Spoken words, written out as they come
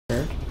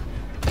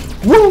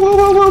Whoa, whoa,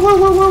 whoa, whoa, whoa,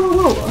 whoa, whoa, whoa,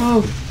 whoa.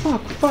 Oh,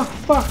 fuck, fuck,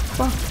 fuck,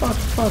 fuck, fuck,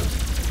 fuck.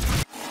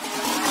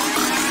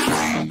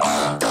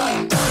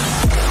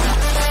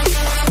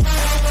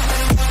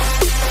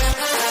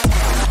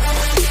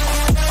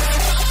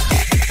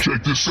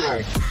 Check this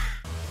out.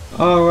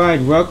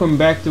 Alright, welcome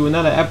back to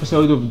another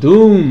episode of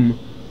Doom.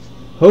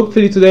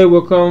 Hopefully today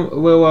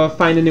we'll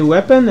find a new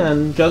weapon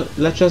and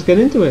let's just get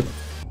into it.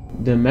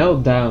 The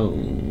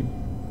meltdown.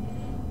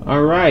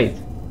 Alright,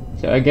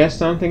 so I guess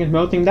something is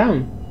melting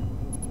down.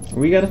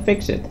 We gotta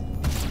fix it.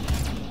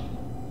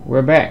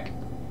 We're back.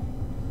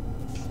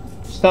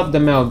 Stop the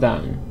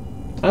meltdown.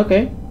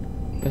 Okay,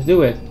 let's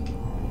do it.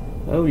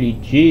 Holy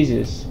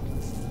Jesus.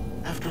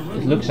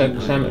 It looks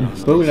like some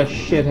Ebola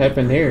shit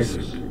happened here.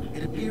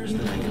 It appears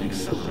that I can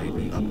accelerate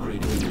the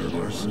upgrading of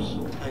your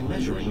arsenal by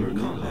measuring your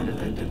combat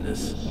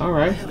effectiveness.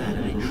 Alright. I have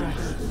added a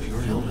tracker to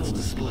your helmet's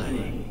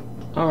display.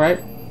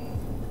 Alright.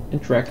 A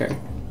tracker.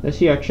 Let's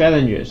see our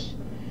challenges.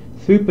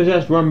 3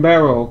 possessed, 1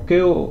 barrel.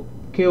 Kill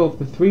of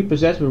the 3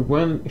 possessed with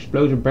 1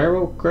 explosive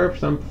barrel. Curb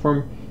stomp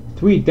from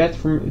 3 death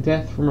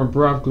from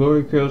above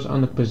glory kills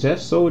on the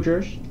possessed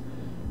soldiers.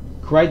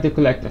 Quite the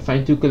collector.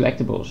 Find 2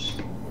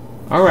 collectibles.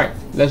 Alright,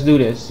 let's do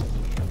this.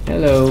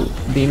 Hello,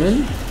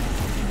 demon.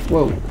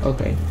 Whoa,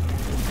 okay.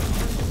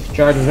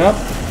 Charges up.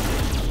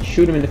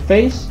 Shoot him in the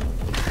face.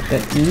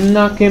 Then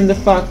knock him the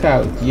fuck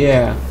out.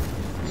 Yeah.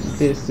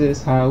 This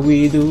is how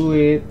we do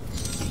it.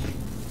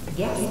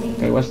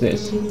 Okay, what's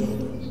this?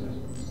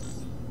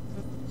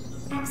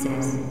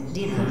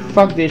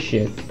 Fuck this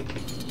shit.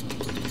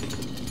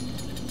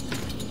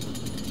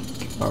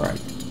 Alright.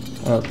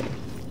 Okay.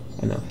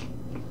 Enough.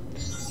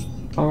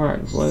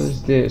 Alright, what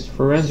is this?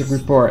 Forensic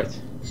report.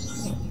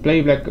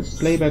 Playback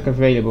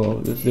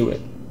available. Let's do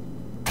it.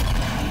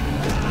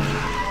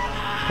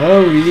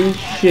 Holy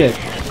shit.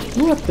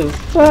 What the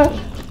fuck?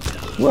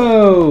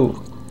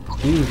 Whoa.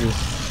 Jesus.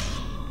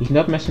 He's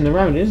not messing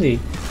around, is he?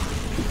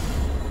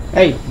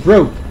 Hey,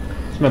 bro.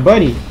 It's my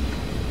buddy.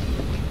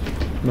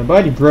 My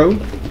buddy, bro.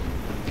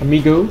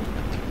 Amigo.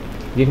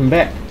 Give him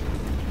back.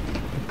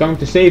 I'm coming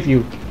to save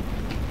you.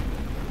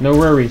 No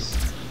worries.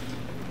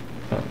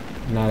 Oh,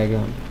 not a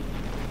gun.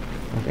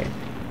 Okay.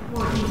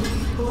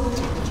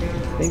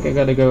 I think I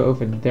gotta go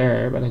over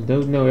there, but I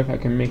don't know if I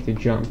can make the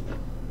jump.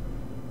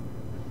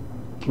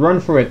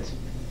 Run for it.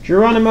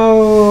 Geronimo!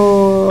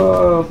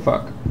 Oh,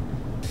 fuck.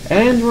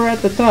 And we're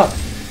at the top.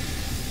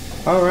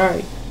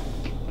 Alright.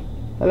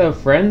 Hello,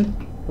 friend.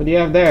 What do you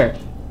have there?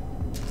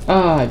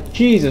 Ah,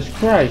 Jesus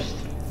Christ.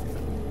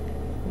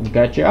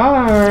 Got your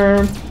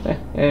arm.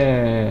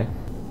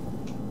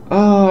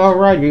 Oh,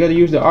 alright. We gotta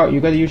use the arm.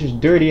 You gotta use his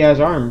dirty ass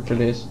arm for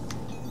this.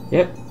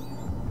 Yep.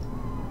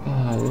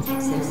 Ah, this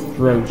is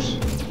gross.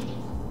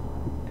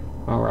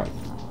 Alright.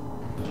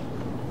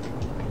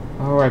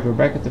 Alright, we're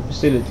back at the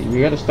facility.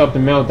 We gotta stop the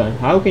meltdown.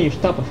 How can you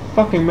stop a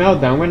fucking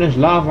meltdown when there's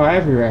lava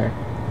everywhere?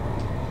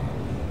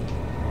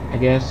 I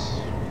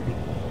guess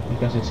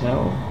because it's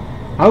hell.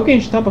 How can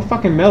you stop a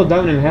fucking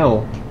meltdown in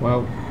hell?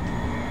 Well,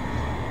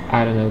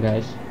 I don't know,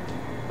 guys.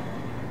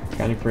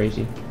 Kinda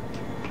crazy.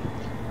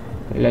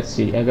 Okay, let's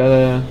see. I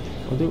gotta...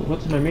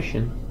 What's my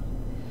mission?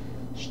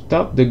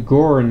 Stop the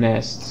gore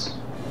nests.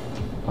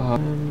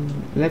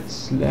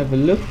 Let's have a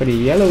look for the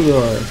yellow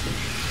door.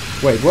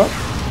 Wait, what?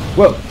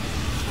 Whoa!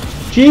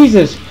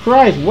 Jesus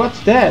Christ, what's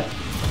that?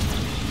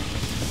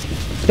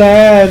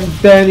 Damn,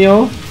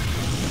 Daniel!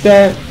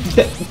 Damn,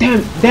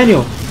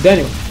 Daniel!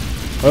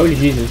 Holy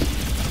Jesus.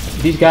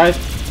 These guys...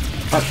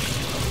 for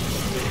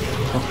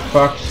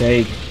fuck's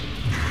sake.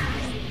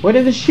 Where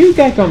did the shoot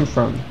guy come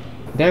from?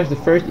 There's the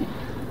first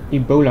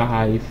Ebola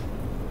hive.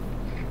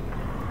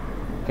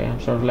 Okay, I'm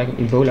sort of like an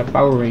Ebola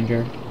Power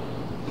Ranger.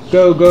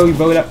 Go, go,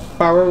 Ebola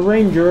Power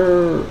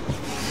Ranger!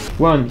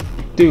 1,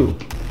 2,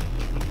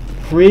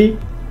 3...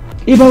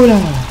 Ebola!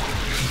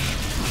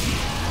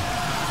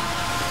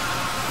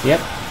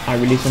 Yep, I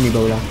released some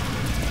Ebola.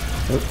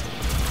 Oh.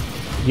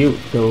 You,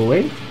 go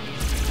away.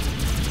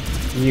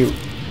 You,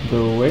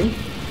 go away.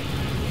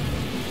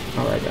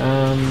 Alright,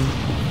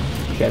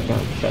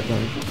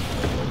 shotgun.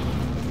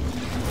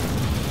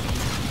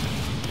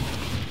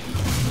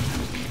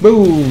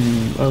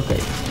 Boom!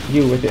 Okay,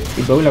 you with the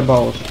Ebola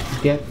balls.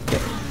 Get the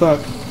fuck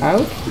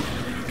out.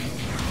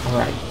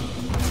 Alright.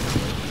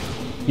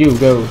 You,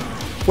 go.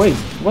 Wait,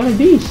 what are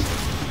these?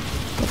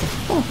 What the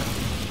fuck?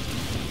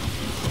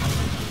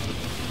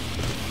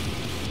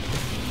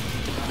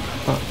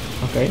 Oh,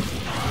 okay.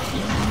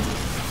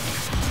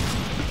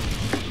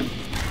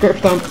 Curb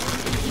stomp.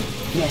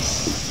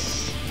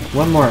 Yes.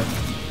 One more.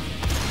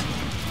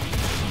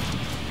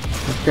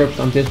 Let's curb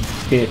stomp this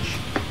bitch.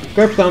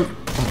 Curb stomp.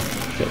 Oh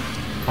shit.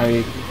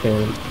 I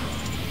failed.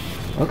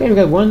 Okay, we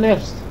got 1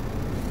 left.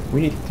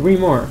 We need 3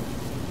 more.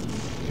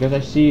 Because I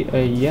see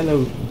a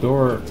yellow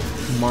door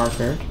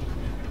marker.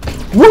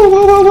 Whoa,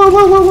 whoa, whoa, whoa,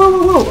 whoa, whoa, whoa,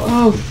 whoa, whoa.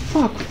 Oh,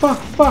 fuck.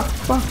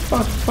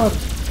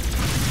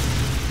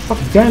 Fuck,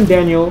 damn,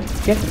 Daniel.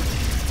 Get the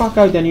fuck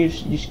out, Daniel.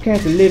 You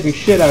scared the living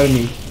shit out of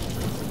me.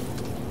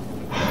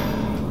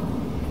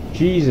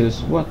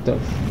 Jesus, what the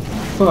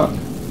fuck?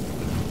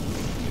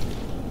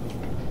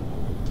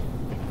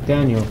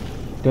 Daniel,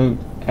 don't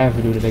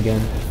ever do that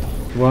again.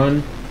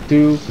 1,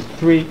 2,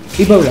 3,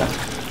 Ebola!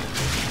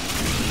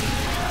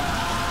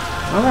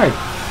 Alright.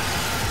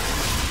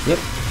 Yep.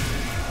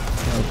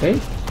 Okay.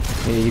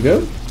 There you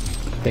go.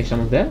 Take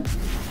some of that.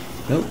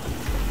 Nope.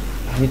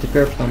 I need to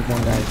curb stomp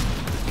one guy.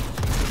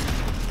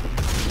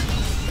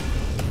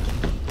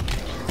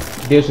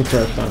 There's a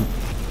curb stomp.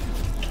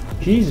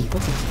 Jesus,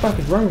 what the fuck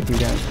is wrong with you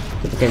guys?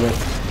 Okay, wait.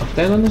 I'll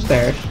stand on the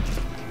stairs.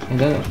 And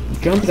then I'll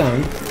jump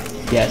down.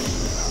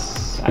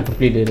 Yes. I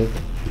completed it.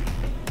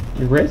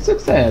 Great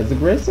success.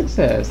 Great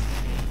success.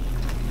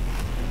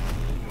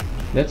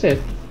 That's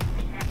it.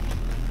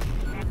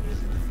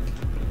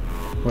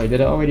 Wait,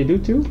 did I already do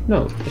 2?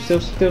 No, it still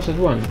says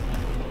 1.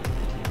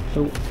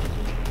 So,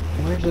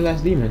 where's the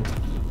last demon?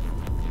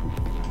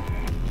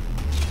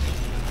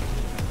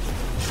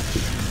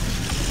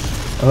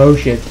 Oh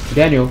shit.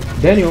 Daniel,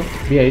 Daniel,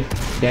 behave.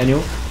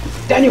 Daniel,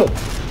 Daniel,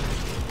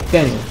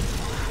 Daniel,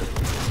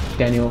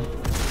 Daniel.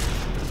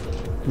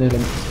 No, let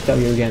me tell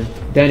you again.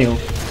 Daniel,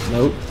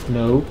 no,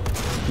 no,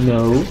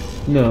 no,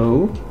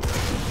 no,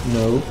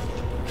 no.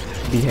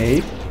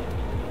 Behave.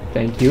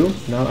 Thank you.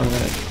 Now I'm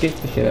gonna kick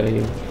the shit out of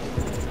you.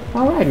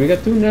 Alright, we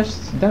got 2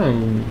 nests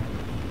down.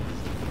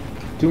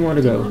 2 more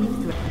to go.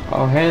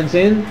 All hands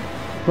in.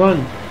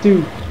 1,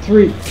 2,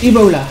 3.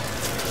 Ebola!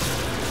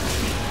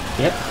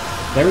 Yep,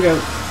 there we go.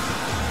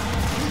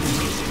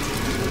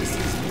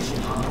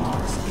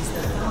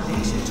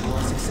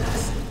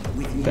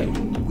 Okay,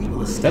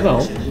 that's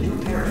all. Oh,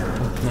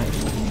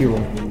 nice. Fuel.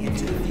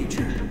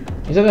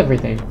 Is that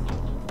everything?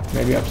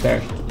 Maybe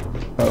upstairs.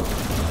 Oh,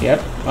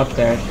 yep,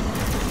 upstairs.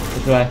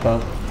 That's what I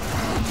thought.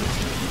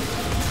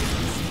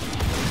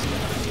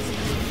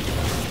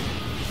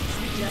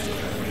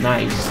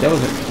 Nice, that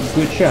was a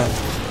good shot.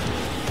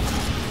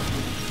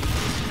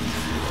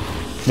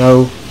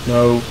 No,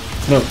 no,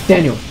 no,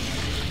 Daniel!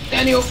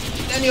 Daniel!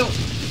 Daniel!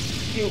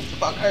 You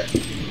fucker!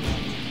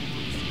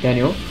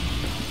 Daniel!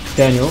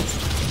 Daniel!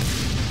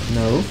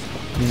 No,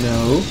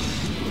 no,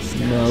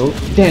 no,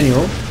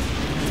 Daniel!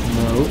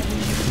 No,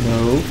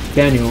 no,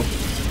 Daniel!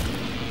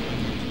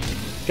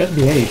 Just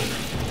behave.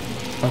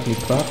 Ugly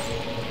fuck.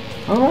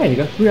 Alright, you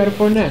got 3 out of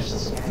 4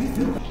 nests.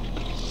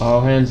 All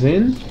hands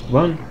in.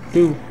 1,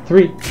 2,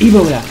 3.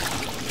 Ebola!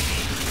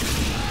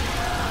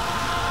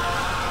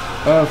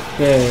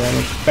 Okay, I'm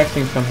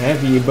expecting some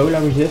heavy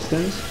Ebola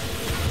resistance.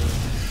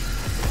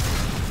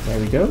 There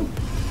we go.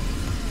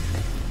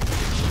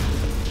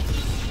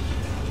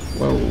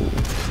 Whoa.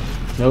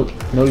 Nope,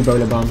 no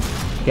Ebola bomb.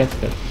 Get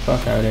the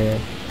fuck out of here.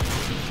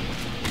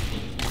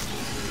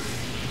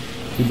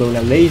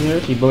 Ebola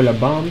lasers, Ebola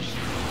bombs.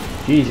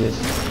 Jesus.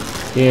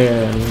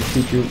 Here, I'm gonna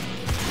shoot you.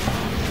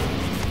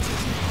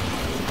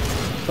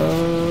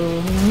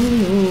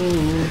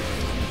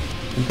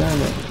 I'm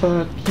gonna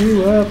fuck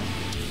you up.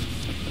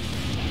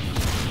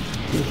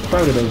 He's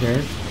crowded over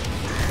here.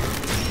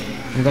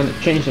 I'm gonna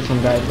change to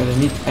some guys because I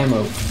need ammo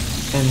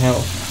and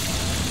health.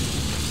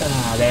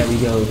 Ah, there we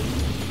go.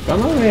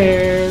 Come over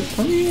here.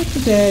 Come here to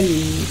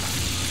daddy.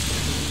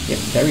 Yep,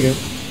 there we go.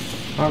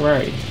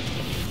 Alright.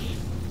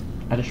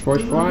 I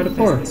destroyed 4 out of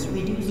 4.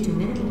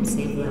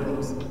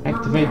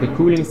 Activate the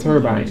cooling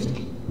turbine.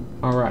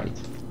 Alright.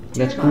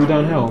 Let's cool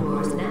down hell.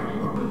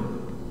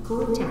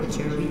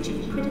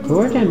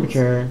 Core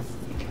temperature.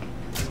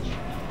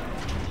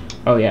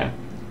 Oh yeah.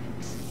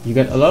 You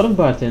got a lot of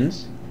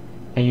buttons,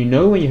 and you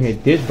know when you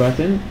hit this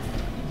button,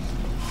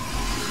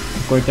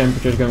 the core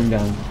temperature is going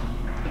down.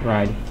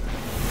 Right.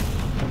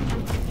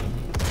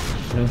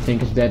 I don't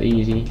think it's that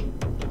easy.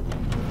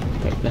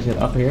 Okay, let's get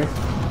up here.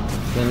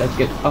 Then let's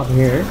get up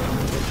here.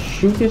 Let's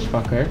shoot this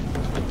fucker.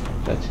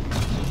 Let's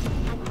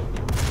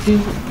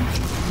shoot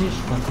this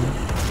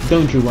fucker.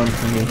 Don't you run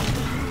from me.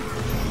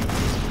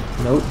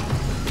 Nope.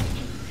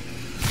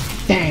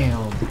 Damn.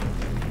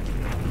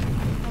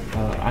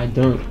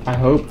 I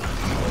hope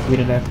we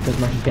don't have that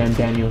much damn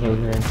Daniels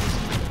over here.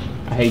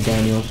 I hate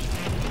Daniels.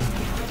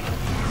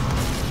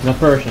 Not a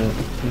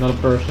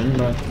person,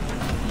 but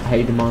I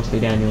hate the monster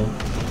Daniel.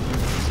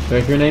 So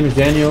if your name is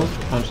Daniel,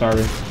 I'm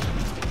sorry.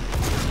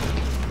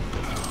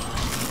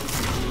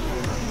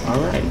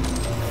 Alright.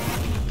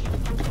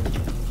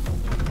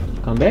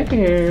 Come back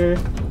here.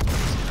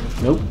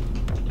 Nope.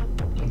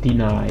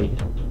 Denied.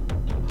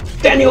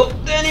 Daniel!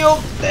 Daniel!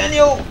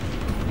 Daniel!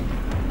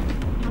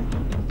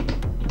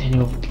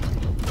 Daniel.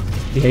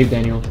 Behave,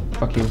 Daniel.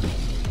 Fuck you.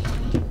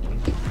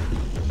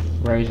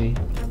 Where is he?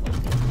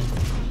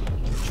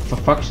 For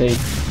fuck's sake.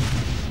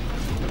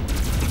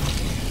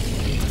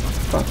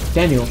 Fuck.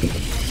 Daniel.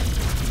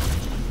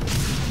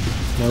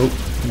 Nope.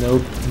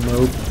 Nope.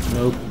 Nope.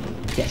 Nope.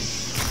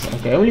 Yes.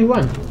 Okay, only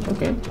 1.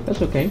 Okay,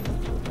 that's okay.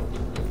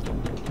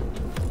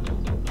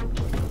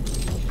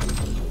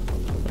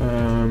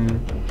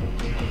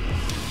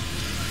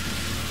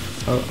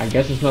 Oh, I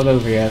guess it's not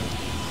over yet.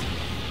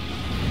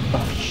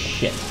 Oh,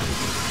 shit.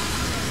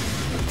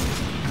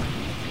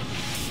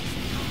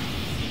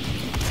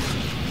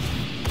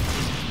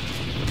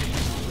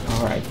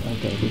 Alright,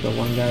 okay, we got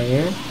 1 guy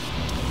here.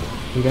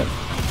 We got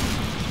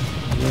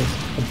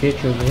a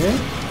bitch over here.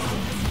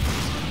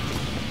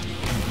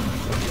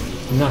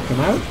 Knock him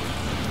out.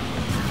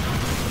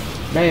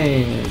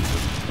 Bang.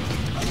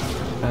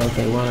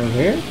 Okay, one over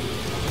here.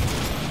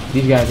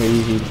 These guys are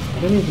easy. I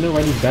don't even know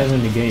why these guys are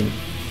in the game.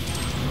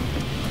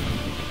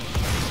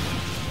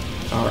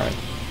 Alright.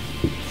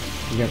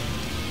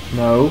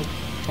 No.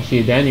 I see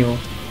a Daniel.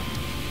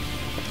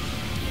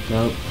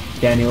 No.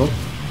 Daniel.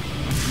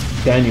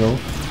 Daniel.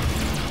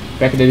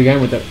 Back at it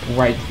again with the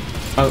right.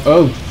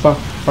 Oh,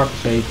 fuck's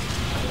sake.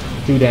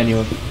 Two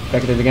Daniels.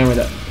 Back at it again with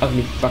the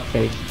ugly fuck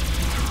face.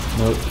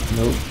 No.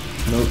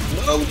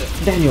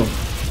 Daniel.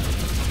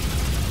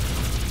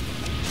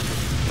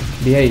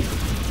 Behave.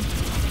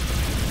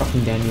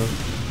 Fucking Daniel.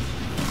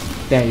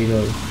 There you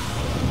go.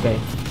 Okay.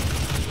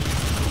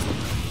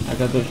 I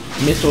got those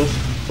missiles.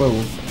 Whoa.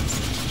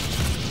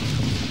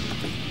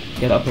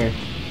 Get up here.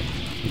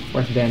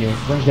 Where's Daniel?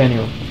 Where's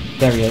Daniel?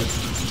 There he is.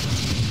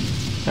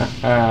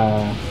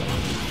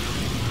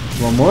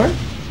 One more?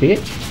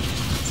 Bitch?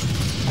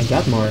 I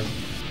got more.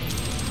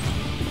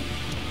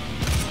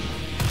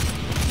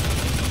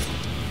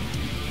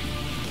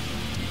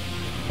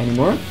 Any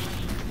more?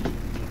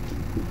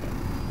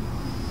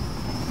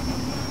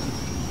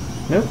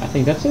 Nope, I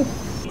think that's it.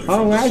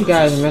 Alright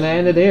guys, I'm gonna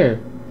end it here.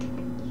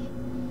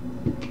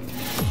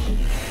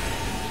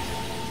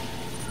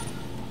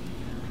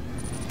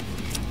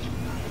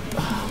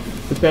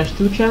 The past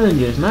 2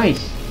 challenges,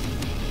 nice!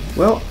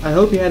 Well, I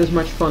hope you had as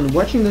much fun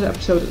watching this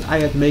episode as I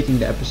had making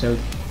the episode.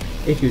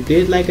 If you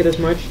did like it as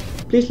much,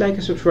 please like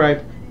and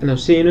subscribe, and I'll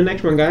see you in the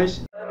next one, guys.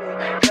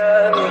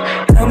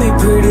 Tell me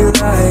pretty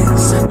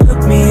lies,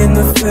 look me in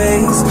the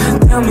face,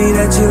 tell me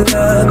that you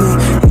love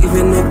me,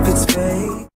 even if it's fake.